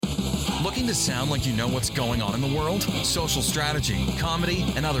Looking to sound like you know what's going on in the world? Social strategy, comedy,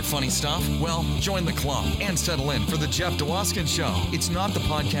 and other funny stuff? Well, join the club and settle in for the Jeff Dwoskin Show. It's not the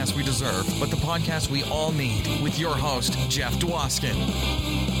podcast we deserve, but the podcast we all need, with your host, Jeff Dwoskin.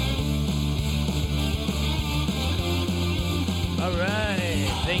 All right.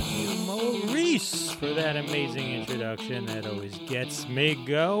 Thank you, Maurice, for that amazing introduction. That always gets me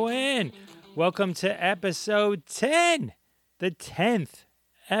going. Welcome to episode 10, the 10th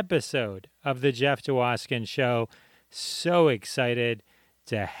episode of the Jeff Dwoskin Show. So excited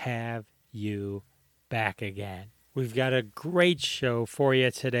to have you back again. We've got a great show for you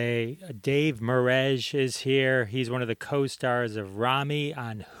today. Dave Merheje is here. He's one of the co-stars of Ramy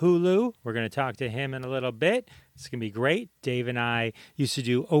on Hulu. We're going to talk to him in a little bit. It's going to be great. Dave and I used to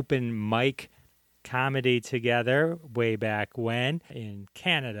do open mic comedy together way back when in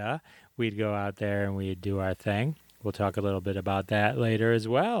Canada. We'd go out there and we'd do our thing. We'll talk a little bit about that later as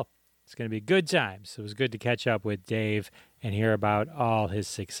well. It's going to be good times. It was good to catch up with Dave and hear about all his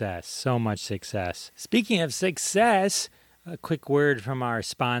success. So much success. Speaking of success, a quick word from our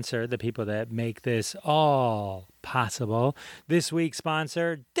sponsor, the people that make this all possible. This week's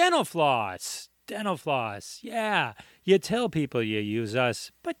sponsor, Dental Floss. Dental Floss. Yeah, you tell people you use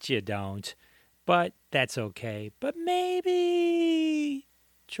us, but you don't. But that's okay. But maybe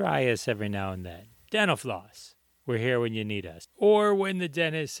try us every now and then. Dental Floss. We're here when you need us. Or when the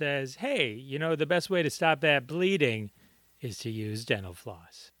dentist says, hey, you know, the best way to stop that bleeding is to use Dental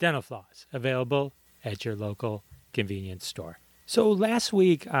Floss. Dental Floss, available at your local convenience store. So last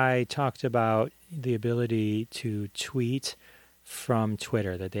week I talked about the ability to tweet from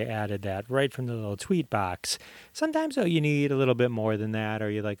Twitter, that they added that right from the little tweet box. Sometimes, though, you need a little bit more than that, or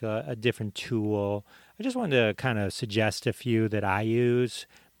you like a different tool. I just wanted to kind of suggest a few that I use.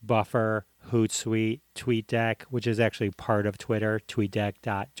 Buffer, Hootsuite, TweetDeck, which is actually part of Twitter,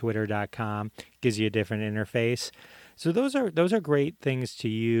 tweetdeck.twitter.com, gives you a different interface. So those are great things to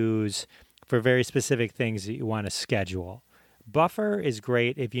use for very specific things that you want to schedule. Buffer is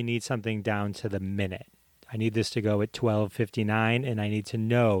great if you need something down to the minute. I need this to go at 12:59, and I need to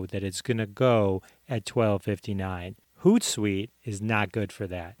know that it's going to go at 12:59. Hootsuite is not good for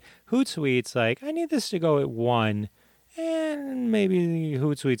that. Hootsuite's like, I need this to go at 1, and maybe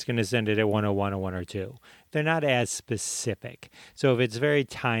Hootsuite's going to send it at 1:01 or 1:02. They're not as specific. So if it's very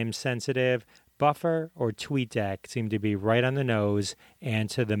time sensitive, Buffer or TweetDeck seem to be right on the nose and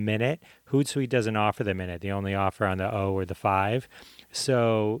to the minute. Hootsuite doesn't offer the minute. They only offer on the 0 or the 5.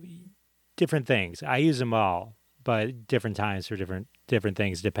 So different things. I use them all, but different times for different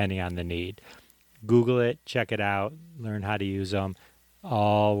things depending on the need. Google it, check it out, learn how to use them.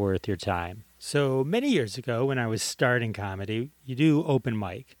 All worth your time. So many years ago when I was starting comedy, you do open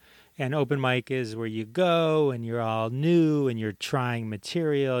mic. And open mic is where you go and you're all new and you're trying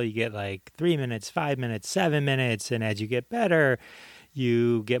material. You get like 3 minutes, 5 minutes, 7 minutes. And as you get better,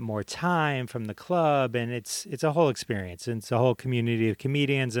 you get more time from the club, and it's a whole experience. And it's a whole community of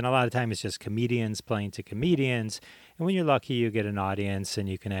comedians, and a lot of time it's just comedians playing to comedians. And when you're lucky, you get an audience, and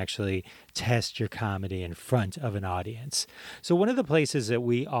you can actually test your comedy in front of an audience. So one of the places that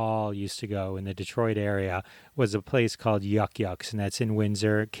we all used to go in the Detroit area was a place called Yuck Yucks, and that's in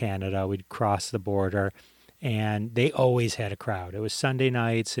Windsor, Canada. We'd cross the border. And they always had a crowd. It was Sunday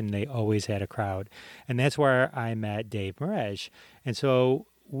nights, and they always had a crowd. And that's where I met Dave Merheje. And so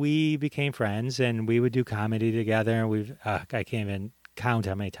we became friends, and we would do comedy together. And I can't even count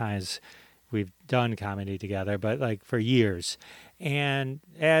how many times we've done comedy together, but like for years. And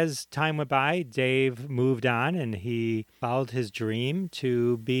as time went by, Dave moved on, and he followed his dream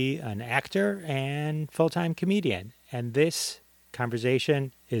to be an actor and full-time comedian. And this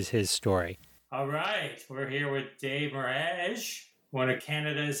conversation is his story. All right, we're here with Dave Merheje, one of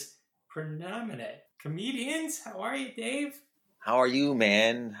Canada's preeminent comedians. How are you, Dave? How are you,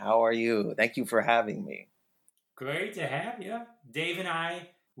 man? How are you? Thank you for having me. Great to have you. Dave and I,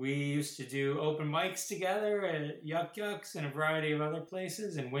 we used to do open mics together at Yuck Yucks and a variety of other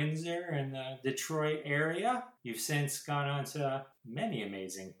places in Windsor and the Detroit area. You've since gone on to many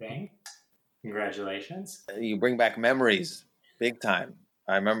amazing things. Congratulations. You bring back memories, big time.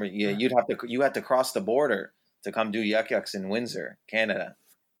 I remember you had to cross the border to come do Yuck Yucks in Windsor, Canada.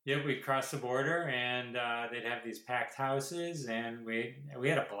 Yeah, we'd cross the border, and they'd have these packed houses, and we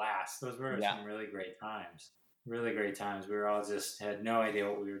had a blast. Those were some really great times. Really great times. We were all just had no idea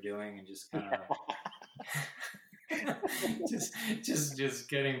what we were doing, and just kind of just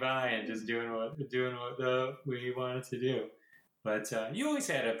getting by and just doing what we wanted to do. But you always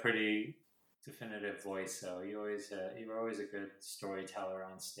had a pretty definitive voice, though. You were always a good storyteller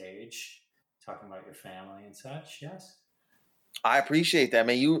on stage, talking about your family and such. Yes. I appreciate that,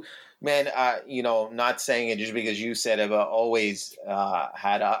 man. Man, not saying it just because you said it, but always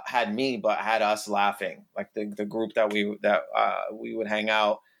had me, but had us laughing. Like the group that we would hang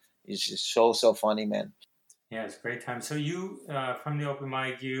out is just so funny, man. Yeah, it's a great time. So you, from the open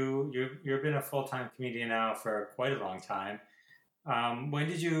mic, you've been a full-time comedian now for quite a long time. When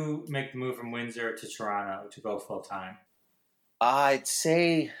did you make the move from Windsor to Toronto to go full-time? I'd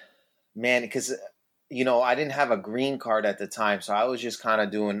say, man, because I didn't have a green card at the time, so I was just kind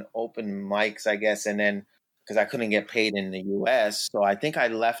of doing open mics, I guess, and then because I couldn't get paid in the U.S., so I think I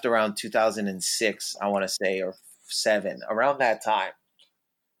left around 2006, I want to say, or 7, around that time.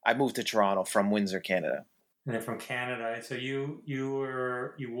 I moved to Toronto from Windsor, Canada. And then from Canada, so you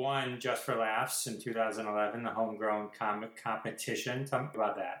won Just for Laughs in 2011, the homegrown comic competition. Tell me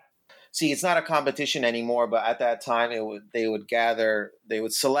about that. See, it's not a competition anymore, but at that time, they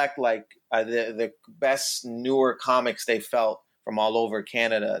would select like the best newer comics they felt from all over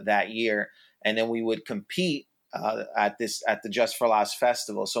Canada that year, and then we would compete at the Just for Laughs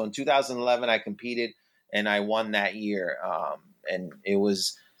festival. So in 2011, I competed and I won that year, and it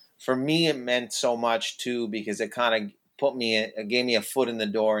was. For me, it meant so much too because it kind of gave me a foot in the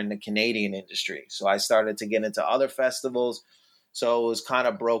door in the Canadian industry. So I started to get into other festivals. So it was kind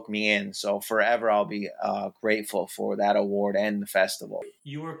of broke me in. So forever, I'll be grateful for that award and the festival.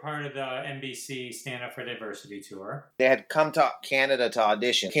 You were part of the NBC Stand Up for Diversity tour. They had come to Canada to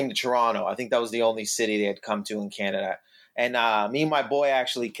audition. Came to Toronto. I think that was the only city they had come to in Canada. And me and my boy,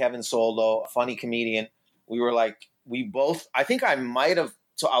 actually, Kevin Soldo, a funny comedian, we both, I think I might have.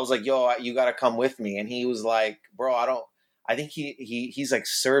 So I was like, yo, you got to come with me. And he was like, bro, I think he's like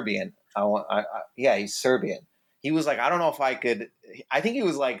Serbian. Yeah, he's Serbian. He was like, I don't know if I could. I think he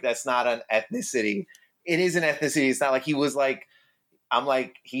was like, that's not an ethnicity. It is an ethnicity. It's not like he was like,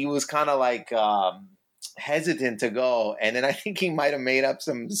 he was kind of like hesitant to go. And then I think he might have made up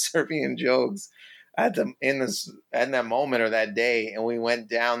some Serbian jokes in that moment or that day. And we went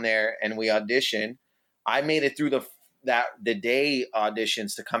down there and we auditioned. I made it through the day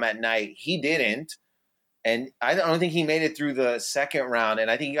auditions to come at night. He didn't. And I don't think he made it through the second round.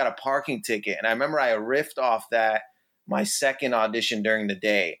 And I think he got a parking ticket. And I remember I riffed off my second audition during the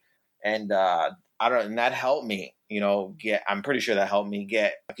day. And and that helped me, I'm pretty sure that helped me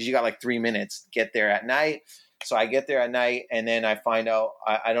because you got like 3 minutes, get there at night. So I get there at night and then I find out,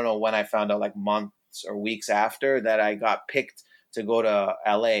 I don't know when I found out, like months or weeks after, that I got picked to go to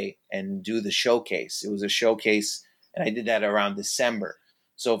LA and do the showcase. It was a showcase. And I did that around December.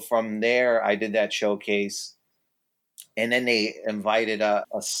 So from there, I did that showcase. And then they invited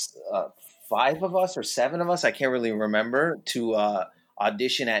 5 of us or 7 of us, I can't really remember, to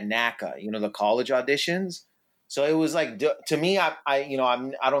audition at NACA, the college auditions. So it was like, to me, I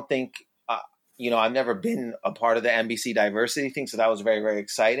don't think, I've never been a part of the NBC diversity thing. So that was very, very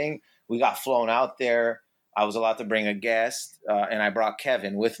exciting. We got flown out there. I was allowed to bring a guest. And I brought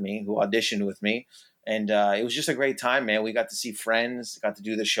Kevin with me, who auditioned with me. And it was just a great time, man. We got to see friends, got to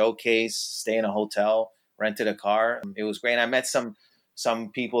do the showcase, stay in a hotel, rented a car. It was great. I met some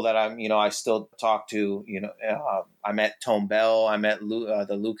people that I still talk to. I met Tone Bell. I met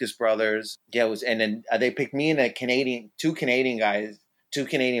the Lucas brothers. Yeah, and then they picked me and two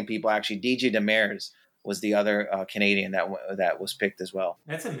Canadian people actually. DJ Demers was the other Canadian that was picked as well.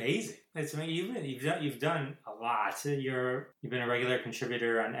 That's amazing. You've done a lot. You've been a regular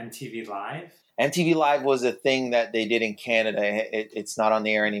contributor on MTV Live. MTV Live was a thing that they did in Canada. It's not on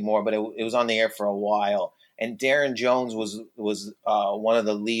the air anymore, but it was on the air for a while. And Darren Jones was one of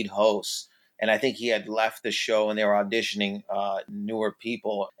the lead hosts. And I think he had left the show and they were auditioning newer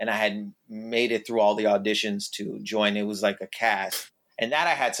people. And I had made it through all the auditions to join. It was like a cast. And that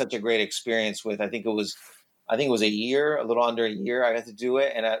I had such a great experience with. I think it was a year, a little under a year I got to do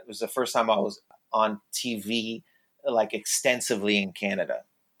it. And it was the first time I was on TV like extensively in Canada.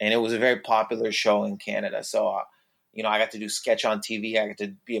 And it was a very popular show in Canada. So, I got to do sketch on TV. I got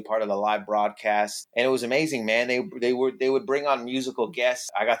to be a part of the live broadcast. And it was amazing, man. They would bring on musical guests.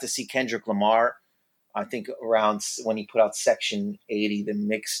 I got to see Kendrick Lamar, I think around when he put out Section 80, the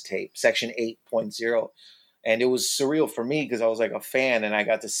mixtape, Section 8.0. And it was surreal for me because I was like a fan and I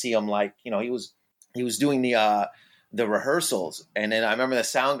got to see him he was doing the rehearsals. And then I remember the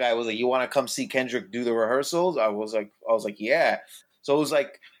sound guy was like, you want to come see Kendrick do the rehearsals? I was like, yeah. So it was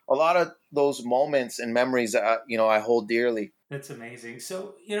like a lot of those moments and memories that, I hold dearly. That's amazing.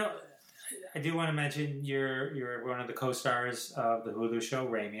 So, I do want to mention you're one of the co-stars of the Hulu show,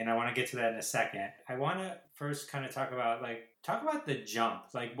 Raimi, and I want to get to that in a second. I want to first kind of talk about the jump,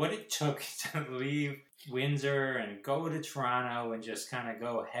 like what it took to leave Windsor and go to Toronto and just kind of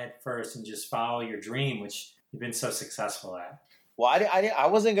go head first and just follow your dream, which you've been so successful at. Well, I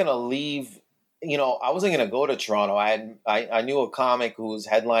wasn't gonna leave. I wasn't gonna go to Toronto. I knew a comic who was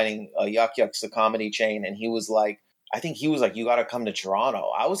headlining Yuck Yucks, the comedy chain, and he was like, I think he was like, you got to come to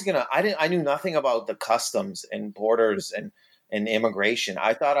Toronto. I knew nothing about the customs and borders and immigration.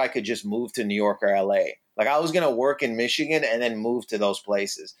 I thought I could just move to New York or LA. Like I was gonna work in Michigan and then move to those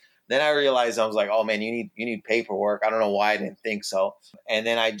places. Then I realized I was like, oh man, you need paperwork. I don't know why I didn't think so. And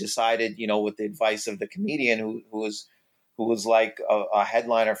then I decided, with the advice of the comedian who was like a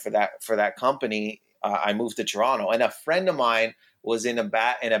headliner for that company, I moved to Toronto. And a friend of mine was in a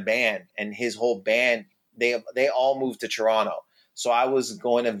band, and his whole band, they all moved to Toronto. So I was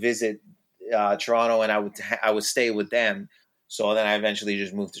going to visit Toronto, and I would stay with them. So then I eventually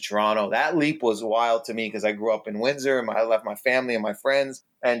just moved to Toronto. That leap was wild to me because I grew up in Windsor, and I left my family and my friends,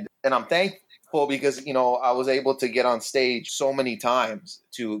 and I'm thankful because I was able to get on stage so many times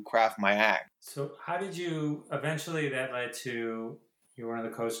to craft my act. So how did you eventually, that led to, you're one of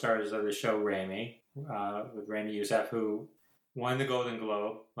the co-stars of the show Ramy, with Ramy Youssef, who won the Golden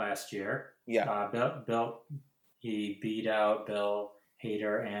Globe last year. Yeah. He beat out Bill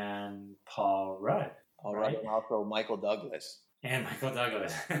Hader and Paul Rudd. All right. And also Michael Douglas. And Michael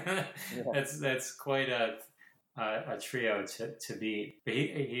Douglas. Yeah. That's quite a trio to beat. But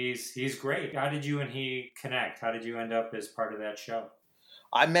he's great. How did you and he connect? How did you end up as part of that show?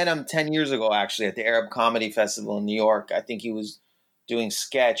 I met him 10 years ago, actually, at the Arab Comedy Festival in New York. I think he was doing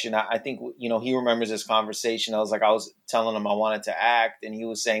sketch, and I think, he remembers this conversation. I was telling him I wanted to act, and he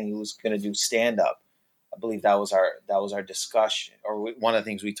was saying he was going to do stand-up. I believe that was our discussion, or one of the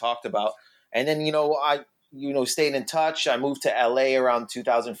things we talked about. And then, I stayed in touch. I moved to LA around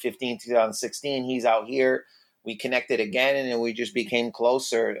 2015, 2016. He's out here. We connected again, and then we just became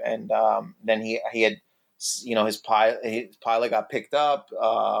closer. And then he had, his pilot got picked up,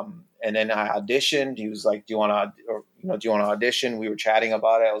 and then I auditioned. He was like, "Do you want to audition?" We were chatting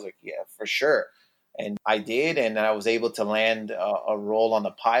about it. I was like, "Yeah, for sure." And I did, and I was able to land a role on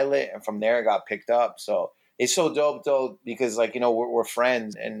the pilot, and from there, it got picked up. So it's so dope, though, because we're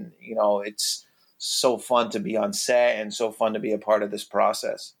friends, and it's so fun to be on set and so fun to be a part of this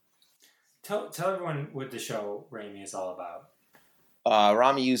process. Tell everyone what the show Ramy is all about.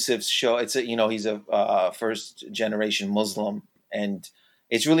 Ramy Youssef's show. He's a first generation Muslim, and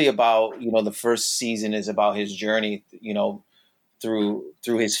it's really about the first season is about his journey, through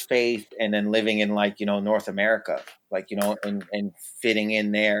his faith, and then living in North America, and fitting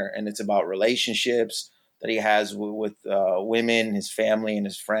in there, and it's about relationships that he has with women, his family, and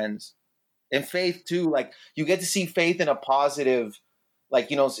his friends, and faith too. Like you get to see faith in a positive,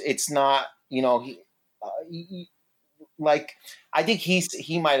 it's not I think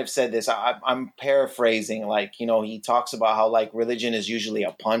he might have said this. I'm paraphrasing. He talks about how religion is usually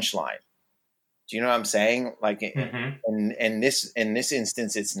a punchline. Do you know what I'm saying? Mm-hmm. in this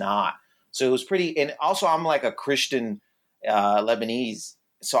instance, it's not. So it was pretty. And also, I'm like a Christian Lebanese,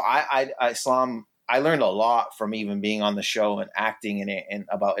 so Islam. I learned a lot from even being on the show and acting in it and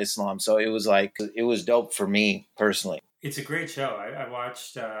about Islam. So it was dope for me personally. It's a great show.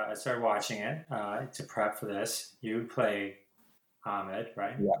 I started watching it to prep for this. You play Ahmed,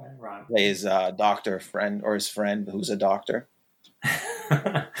 right? Yeah. Ron. Play his doctor friend, or his friend who's a doctor.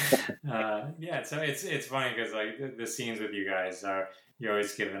 Yeah, so it's funny because the scenes with you guys you're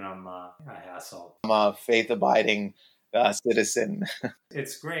always giving them a hassle. I'm a faith-abiding citizen.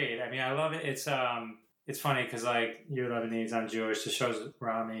 It's great. I mean, I love it. It's funny because you're Lebanese, I'm Jewish. The show's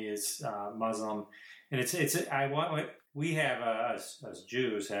Ramy is Muslim, and we have as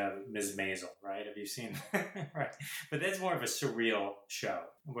Jews have Ms. Maisel, right? Have you seen right? But that's more of a surreal show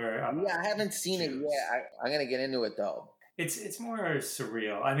where I haven't seen Jews. It yet. I'm gonna get into it though. It's more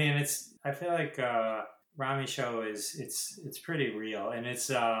surreal. I mean, I feel like Ramy show it's pretty real, and it's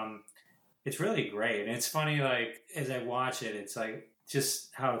really great. And it's funny, as I watch it, it's just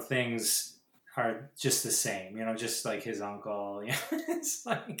how things are just the same, just like his uncle, it's it's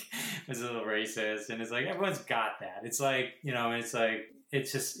a little racist, and it's everyone's got that. It's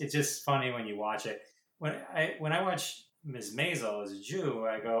it's just funny when you watch it. When I watch Ms. Maisel as a Jew,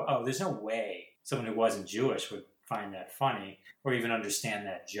 I go, oh, there's no way someone who wasn't Jewish would find that funny or even understand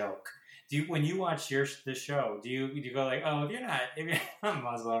that joke. When you watch the show, do you go oh, if you're not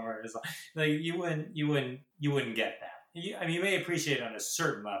Muslim or Islam, you wouldn't get that. You may appreciate it on a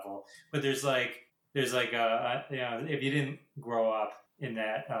certain level, but there's if you didn't grow up in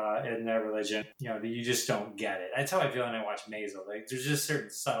that religion, you just don't get it. That's how I feel when I watch Maisel. There's just certain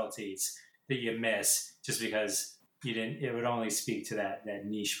subtleties that you miss just because you didn't. It would only speak to that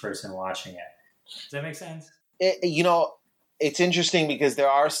niche person watching it. Does that make sense? it's interesting because there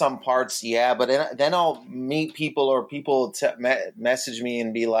are some parts, yeah, but then I'll meet people or people message me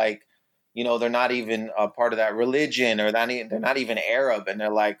and be like, they're not even a part of that religion, or they're not even Arab, and they're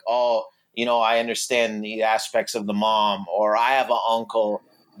like, oh, I understand the aspects of the mom, or I have an uncle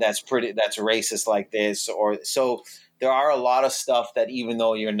that's racist like this, or so. There are a lot of stuff that even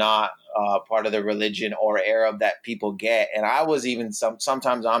though you're not part of the religion or Arab, that people get, and I was even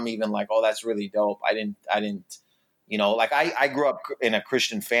sometimes I'm even like, oh, that's really dope. I didn't. Like I grew up in a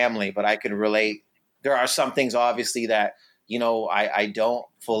Christian family, but I could relate. There are some things obviously that, I don't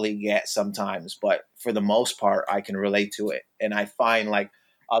fully get sometimes, but for the most part, I can relate to it. And I find like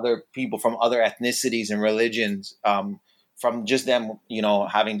other people from other ethnicities and religions, from just them,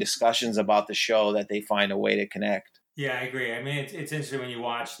 having discussions about the show, that they find a way to connect. Yeah, I agree. I mean, it's interesting when you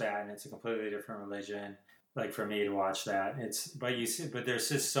watch that, and it's a completely different religion. Like for me to watch that, but there's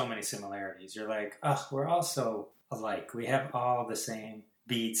just so many similarities. You're like, oh, we're all so alike. We have all the same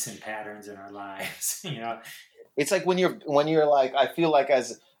beats and patterns in our lives. It's like when you're like, I feel like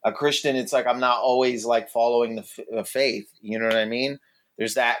as a Christian, it's like I'm not always like following the faith. You know what I mean?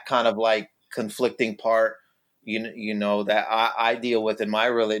 There's that kind of like conflicting part, that I deal with in my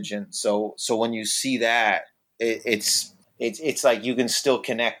religion. So when you see that, it's like you can still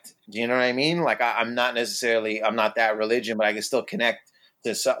connect. Do you know what I mean? Like I'm not that religion, but I can still connect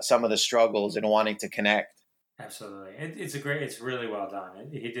to some of the struggles and wanting to connect. Absolutely. It's really well done.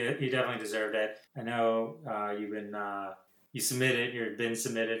 He definitely deserved it. I know you've been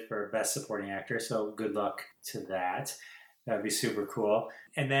submitted for Best Supporting Actor, so good luck to that. That'd be super cool.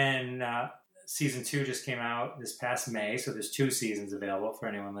 And then season 2 just came out this past May, so there's 2 seasons available for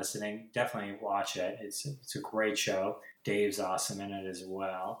anyone listening. Definitely watch it. It's a great show. Dave's awesome in it as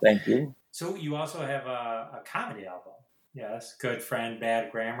well. Thank you. So you also have a comedy album. Yes, Good Friend,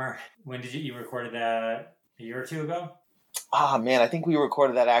 Bad Grammar. When did you recorded that? A year or 2 ago? Ah, man, I think we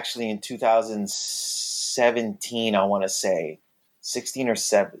recorded that actually in 2017, I want to say. 16 or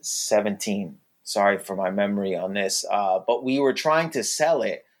 17. Sorry for my memory on this. But we were trying to sell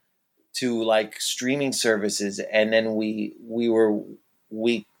it to like streaming services, and then we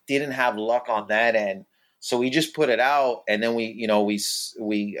didn't have luck on that end. So we just put it out, and then it's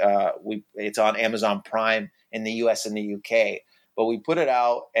on Amazon Prime in the US and the UK. But we put it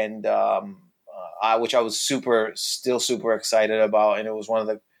out, and which I was still super excited about. And it was one of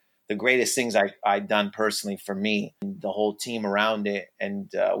the greatest things I'd done personally for me and the whole team around it.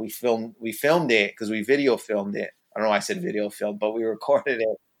 And we filmed it because we video filmed it. I don't know why I said video film, but we recorded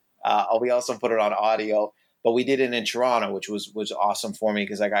it. We also put it on audio, but we did it in Toronto, which was awesome for me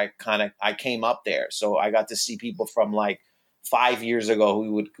because like I came up there. So I got to see people from like 5 years ago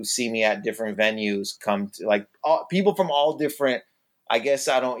who would see me at different venues come to like people from all different, I guess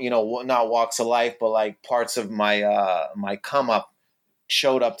I don't, not walks of life, but like parts of my my come up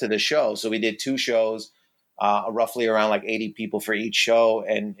showed up to the show. So we did 2 shows, roughly around like 80 people for each show.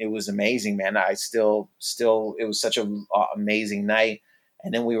 And it was amazing, man. I still, it was such an amazing night.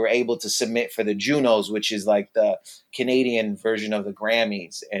 And then we were able to submit for the Junos, which is like the Canadian version of the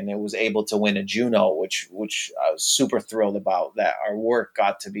Grammys. And it was able to win a Juno, which I was super thrilled about, that our work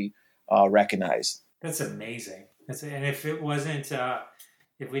got to be recognized. That's amazing. And if it wasn't,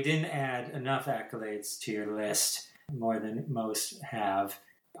 if we didn't add enough accolades to your list, more than most have,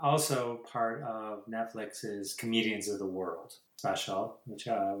 also part of Netflix's Comedians of the World special, which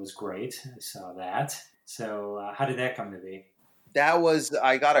was great. I saw that. So how did that come to be?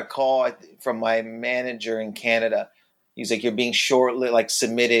 I got a call from my manager in Canada. He's like, you're being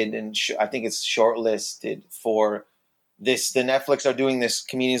submitted, and I think it's shortlisted for this. The Netflix are doing this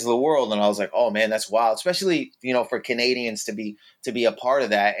Comedians of the World. And I was like, oh man, that's wild. Especially, for Canadians to be a part of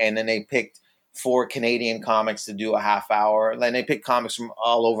that. And then they picked 4 Canadian comics to do a half hour. And then they picked comics from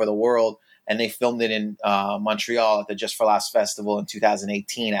all over the world, and they filmed it in Montreal at the Just for Laughs Festival in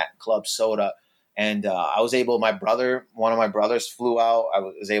 2018 at Club Soda. And I was able, one of my brothers flew out. I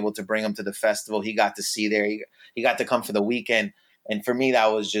was able to bring him to the festival. He got to see there. He got to come for the weekend. And for me, that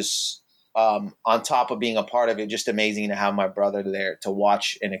was just, on top of being a part of it, just amazing to have my brother there to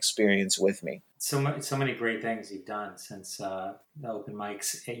watch and experience with me. So many great things you've done since the open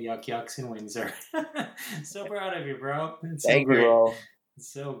mics at Yuck Yucks in Windsor. So proud of you, bro. Thank you, bro. It's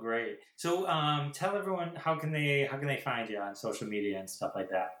so great. So tell everyone, how can they find you on social media and stuff like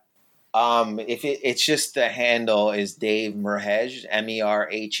that? It's just the handle is Dave Merheje,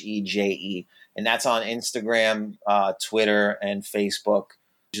 Merheje, and that's on Instagram, Twitter, and Facebook.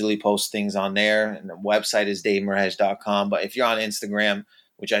 Usually post things on there, and the website is davemerheje.com. But if you're on Instagram,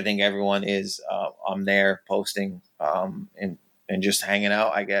 which I think everyone is, I'm there posting and just hanging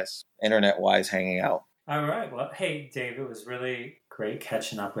out, I guess, internet-wise hanging out. All right. Well, hey, Dave, it was really great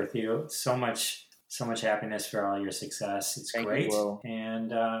catching up with you. So much happiness for all your success. It's Thank great. you, bro.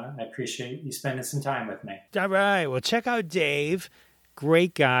 And I appreciate you spending some time with me. All right. Well, check out Dave.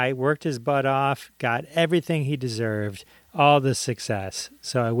 Great guy. Worked his butt off. Got everything he deserved. All the success.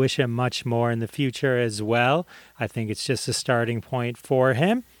 So I wish him much more in the future as well. I think it's just a starting point for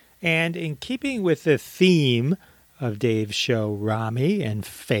him. And in keeping with the theme of Dave's show, Rami and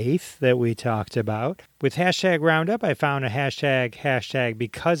faith, that we talked about, with hashtag Roundup, I found a hashtag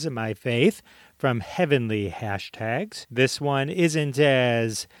because of my faith from Heavenly Hashtags. This one isn't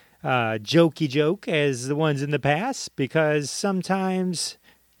as jokey joke as the ones in the past, because sometimes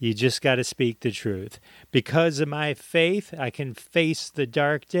you just got to speak the truth. Because of my faith, I can face the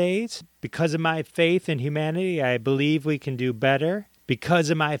dark days. Because of my faith in humanity, I believe we can do better. Because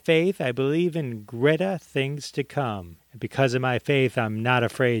of my faith, I believe in greater things to come. And because of my faith, I'm not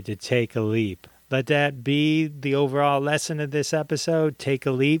afraid to take a leap. Let that be the overall lesson of this episode. Take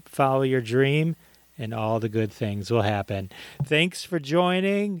a leap, follow your dream, and all the good things will happen. Thanks for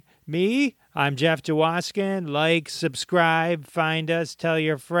joining me. I'm Jeff Dwoskin. Like, subscribe, find us, tell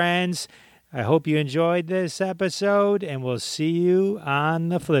your friends. I hope you enjoyed this episode, and we'll see you on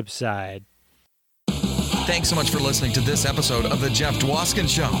the flip side. Thanks so much for listening to this episode of The Jeff Dwoskin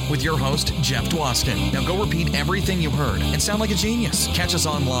Show with your host, Jeff Dwoskin. Now go repeat everything you heard and sound like a genius. Catch us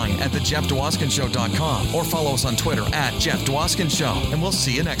online at thejeffdwoskinshow.com or follow us on Twitter at Jeff Dwoskin Show, and we'll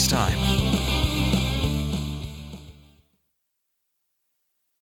see you next time.